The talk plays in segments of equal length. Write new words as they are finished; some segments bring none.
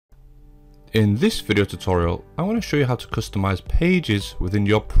In this video tutorial, I want to show you how to customize pages within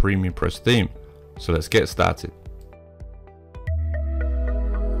your PremiumPress theme. So let's get started.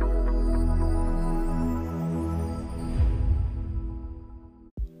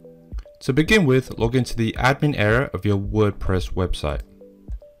 To begin with, log into the admin area of your WordPress website.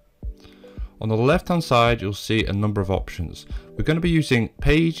 On the left hand side, you'll see a number of options. We're going to be using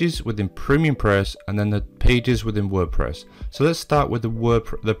pages within PremiumPress and then the pages within WordPress. So let's start with the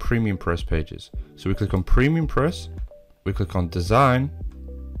PremiumPress pages. So we click on PremiumPress, we click on Design,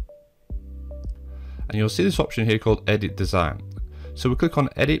 and you'll see this option here called Edit Design. So we click on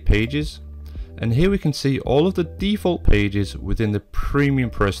Edit Pages, and here we can see all of the default pages within the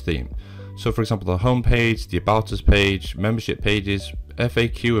PremiumPress theme. So for example, the home page, the About Us page, membership pages,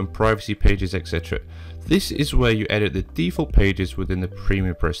 FAQ and privacy pages, etc. This is where you edit the default pages within the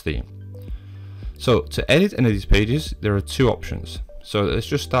PremiumPress theme. So to edit any of these pages, there are two options. So let's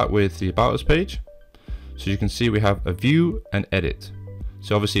just start with the About Us page. So you can see we have a view and edit.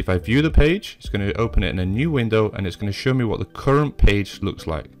 So obviously if I view the page, it's going to open it in a new window and it's going to show me what the current page looks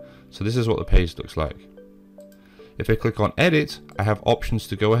like. So this is what the page looks like. If I click on edit, I have options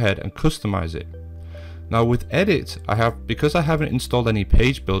to go ahead and customize it. Now with edit, because I haven't installed any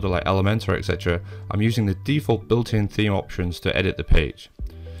page builder like Elementor, etc., I'm using the default built-in theme options to edit the page.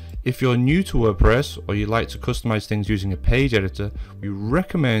 If you're new to WordPress or you like to customize things using a page editor, we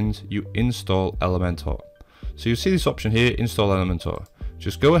recommend you install Elementor. So you see this option here, install Elementor.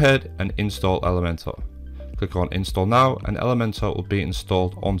 Just go ahead and install Elementor. Click on install now and Elementor will be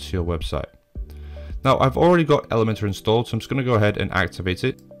installed onto your website. Now I've already got Elementor installed, so I'm just going to go ahead and activate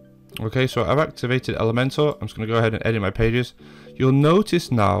it. Okay, so I've activated Elementor. I'm just going to go ahead and edit my pages. You'll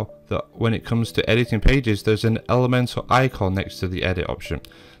notice now that when it comes to editing pages, there's an Elementor icon next to the edit option.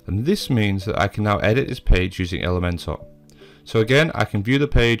 And this means that I can now edit this page using Elementor. So again, I can view the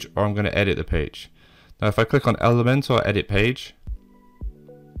page or I'm going to edit the page. Now if I click on Elementor edit page,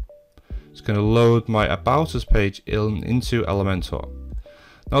 it's going to load my About Us page into Elementor.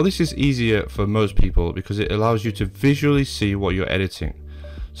 Now this is easier for most people because it allows you to visually see what you're editing.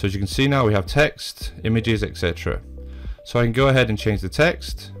 So as you can see now, we have text, images, etc. So I can go ahead and change the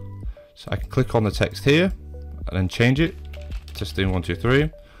text. So I can click on the text here and then change it. Testing 1, 2, 3.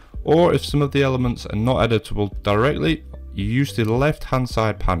 Or if some of the elements are not editable directly, you use the left hand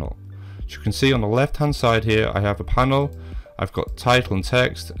side panel. As you can see on the left hand side here, I have a panel. I've got title and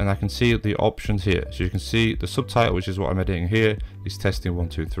text, and I can see the options here. So you can see the subtitle, which is what I'm editing here, is testing 1,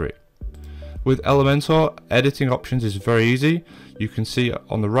 2, 3. With Elementor, editing options is very easy. You can see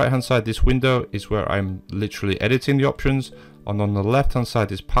on the right hand side, this window is where I'm literally editing the options, and on the left hand side,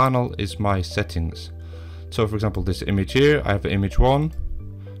 this panel is my settings. So for example, this image here, I have image 1,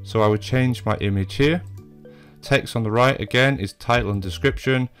 so I would change my image here. Text on the right again is title and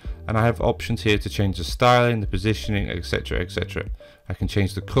description, and I have options here to change the styling, the positioning, etc, etc. I can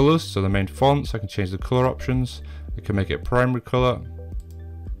change the colors, so the main fonts, I can change the color options, I can make it primary color.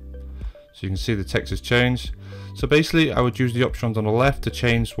 So you can see the text has changed. So basically I would use the options on the left to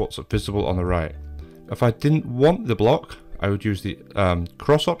change what's visible on the right. If I didn't want the block, I would use the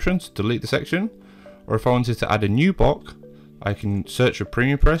cross option to delete the section, or if I wanted to add a new block, I can search for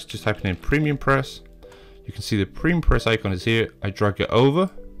PremiumPress, just typing in PremiumPress. You can see the PremiumPress icon is here. I drag it over,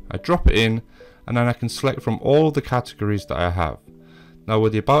 I drop it in, and then I can select from all of the categories that I have. Now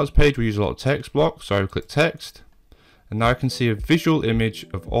with the About Us page, we use a lot of text blocks, so I would click text, and now I can see a visual image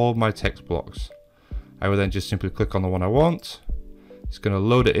of all of my text blocks. I will then just simply click on the one I want. It's going to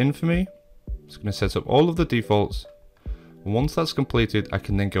load it in for me. It's going to set up all of the defaults. And once that's completed, I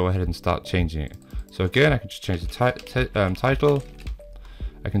can then go ahead and start changing it. So again, I can just change the title.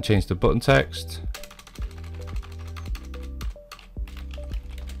 I can change the button text.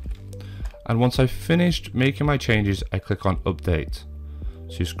 And once I've finished making my changes, I click on update.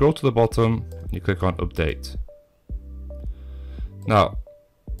 So you scroll to the bottom and you click on update. Now,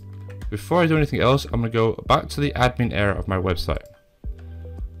 before I do anything else, I'm going to go back to the admin area of my website.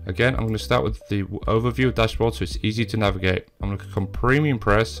 Again, I'm going to start with the overview dashboard so it's easy to navigate. I'm going to click on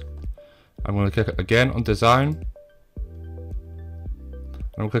PremiumPress. I'm going to click again on Design.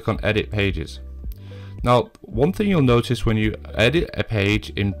 I'm going to click on Edit Pages. Now, one thing you'll notice when you edit a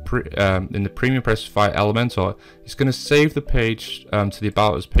page in the PremiumPress via Elementor, it's going to save the page to the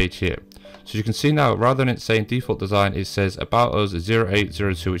About Us page here. So you can see now, rather than it saying default design, it says About Us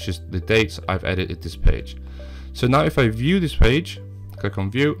 0802, which is the dates I've edited this page. So now if I view this page, click on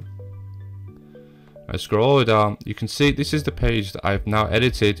View, I scroll all the way down, you can see this is the page that I've now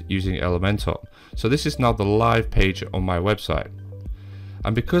edited using Elementor. So this is now the live page on my website.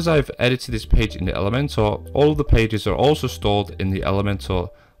 And because I've edited this page in the Elementor, all of the pages are also stored in the Elementor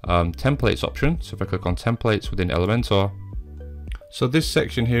templates option. So if I click on templates within Elementor, so this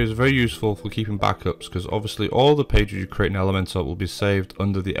section here is very useful for keeping backups, because obviously all the pages you create in Elementor will be saved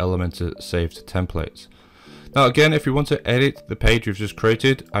under the Elementor saved templates. Now again, if you want to edit the page you've just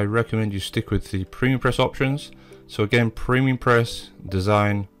created, I recommend you stick with the PremiumPress options. So again, PremiumPress,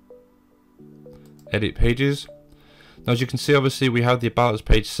 Design, Edit Pages. Now as you can see, obviously we have the About Us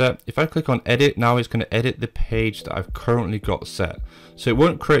page set. If I click on Edit, now it's going to edit the page that I've currently got set. So it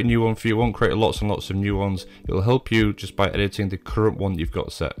won't create a new one for you, it won't create lots and lots of new ones. It will help you just by editing the current one you've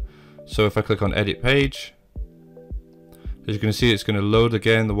got set. So if I click on Edit Page, as you can see, it's going to load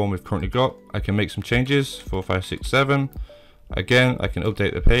again the one we've currently got. I can make some changes, 4, 5, 6, 7. Again, I can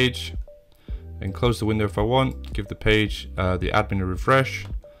update the page and close the window if I want. Give the page the admin a refresh.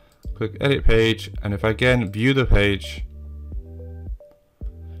 Click Edit Page, and if I again view the page,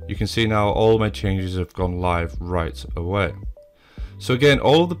 you can see now all my changes have gone live right away. So again,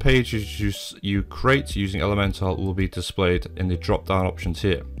 all of the pages you create using Elementor will be displayed in the drop down options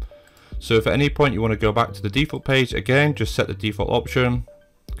here. So if at any point you want to go back to the default page, again just set the default option,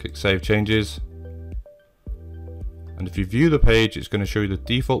 click Save Changes, and if you view the page, it's going to show you the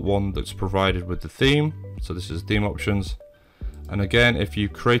default one that's provided with the theme. So this is theme options. And again, if you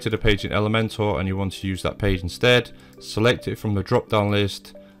created a page in Elementor and you want to use that page instead, select it from the drop down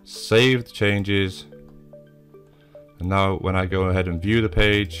list, save the changes, and now when I go ahead and view the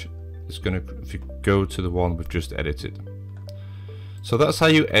page, it's going to go to the one we've just edited. So that's how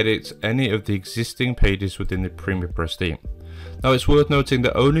you edit any of the existing pages within the PremiumPress theme. Now it's worth noting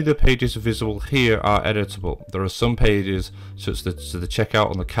that only the pages visible here are editable. There are some pages, such as the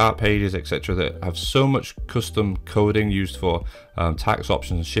checkout on the cart pages, etc., that have so much custom coding used for tax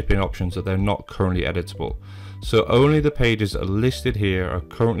options and shipping options that they're not currently editable. So only the pages that are listed here are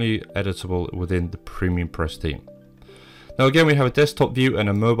currently editable within the PremiumPress theme. Now again, we have a desktop view and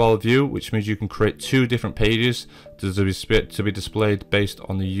a mobile view, which means you can create two different pages to be displayed based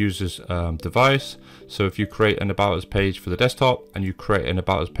on the user's device. So if you create an About Us page for the desktop and you create an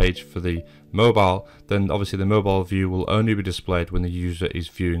About Us page for the mobile, then obviously the mobile view will only be displayed when the user is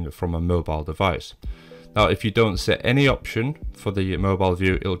viewing from a mobile device. Now if you don't set any option for the mobile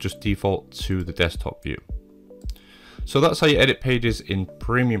view, it'll just default to the desktop view. So that's how you edit pages in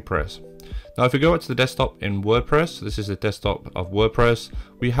PremiumPress. Now if we go out to the desktop in WordPress, this is the desktop of WordPress,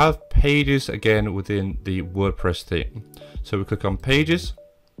 we have pages again within the WordPress theme. So we click on Pages,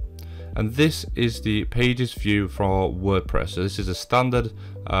 and this is the pages view for WordPress. So this is a standard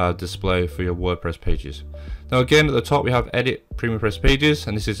display for your WordPress pages. Now again, at the top we have Edit PremiumPress Pages,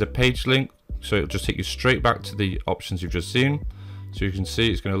 and this is a page link, so it'll just take you straight back to the options you've just seen. So you can see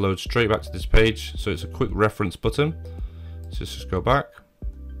it's going to load straight back to this page, so it's a quick reference button. So let's just go back.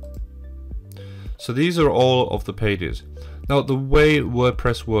 So these are all of the pages. Now the way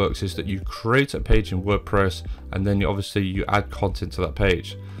WordPress works is that you create a page in WordPress, and then obviously you add content to that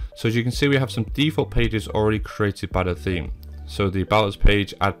page. So as you can see, we have some default pages already created by the theme. So the About Us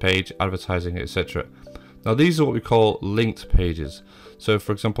page, Add page, Advertising, etc. Now these are what we call linked pages. So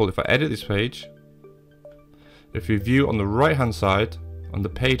for example, if I edit this page, if you view on the right hand side on the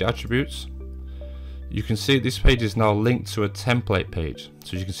page attributes, you can see this page is now linked to a template page.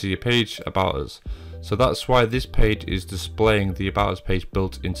 So you can see a page About Us. So that's why this page is displaying the About Us page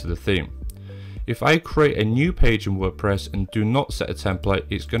built into the theme. If I create a new page in WordPress and do not set a template,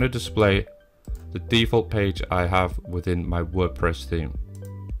 it's going to display the default page I have within my WordPress theme.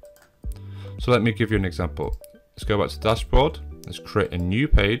 So let me give you an example. Let's go back to dashboard. Let's create a new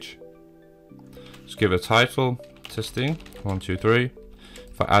page. Let's give it a title, testing, 1, 2, 3.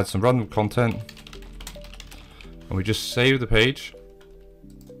 If I add some random content, and we just save the page,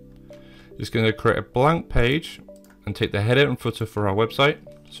 it's going to create a blank page and take the header and footer for our website.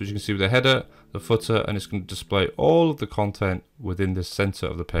 So as you can see, with the header, the footer, and it's going to display all of the content within the center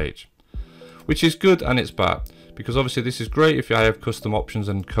of the page, which is good and it's bad, because obviously this is great if I have custom options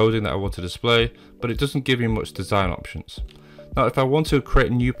and coding that I want to display, but it doesn't give me much design options. Now if I want to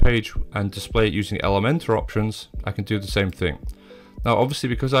create a new page and display it using Elementor options, I can do the same thing. Now obviously,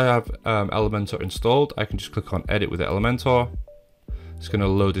 because I have Elementor installed, I can just click on Edit with Elementor. It's going to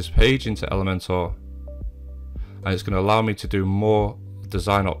load this page into Elementor, and it's going to allow me to do more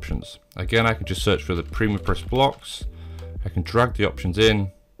design options. Again, I can just search for the PremiumPress blocks. I can drag the options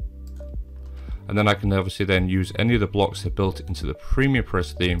in, and then I can obviously then use any of the blocks that are built into the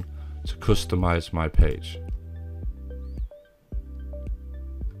PremiumPress theme to customize my page.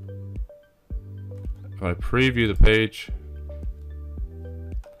 If I preview the page,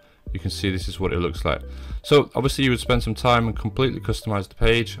 you can see this is what it looks like. So obviously you would spend some time and completely customize the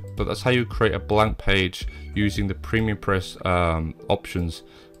page, but that's how you create a blank page using the PremiumPress options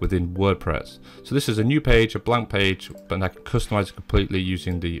within WordPress. So this is a new page, a blank page, but I can customize it completely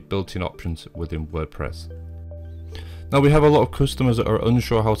using the built-in options within WordPress. Now we have a lot of customers that are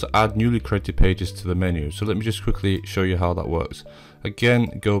unsure how to add newly created pages to the menu. So let me just quickly show you how that works.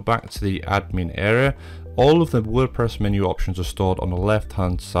 Again, go back to the admin area. All of the WordPress menu options are stored on the left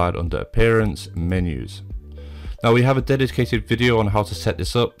hand side under Appearance, Menus. Now we have a dedicated video on how to set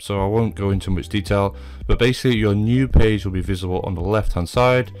this up, so I won't go into much detail, but basically your new page will be visible on the left hand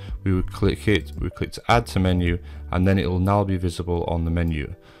side. We would click it, we click to add to menu, and then it will now be visible on the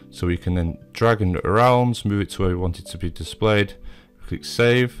menu. So we can then drag it around, move it to where we want it to be displayed. Click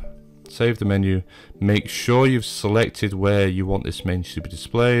save, save the menu. Make sure you've selected where you want this menu to be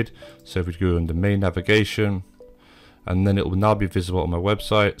displayed. So if we go under main navigation, and then it will now be visible on my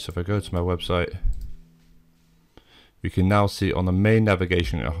website. So if I go to my website, we can now see on the main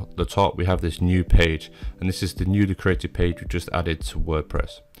navigation at the top we have this new page, and this is the newly created page we just added to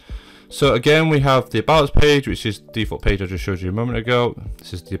WordPress. So again, we have the About Us page, which is the default page I just showed you a moment ago.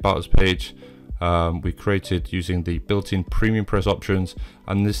 This is the About Us page we created using the built-in PremiumPress options,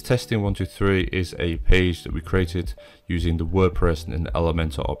 and this testing 123 is a page that we created using the WordPress and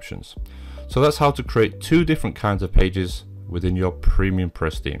Elementor options. So that's how to create two different kinds of pages within your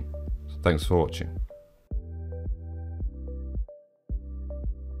PremiumPress theme. Thanks for watching.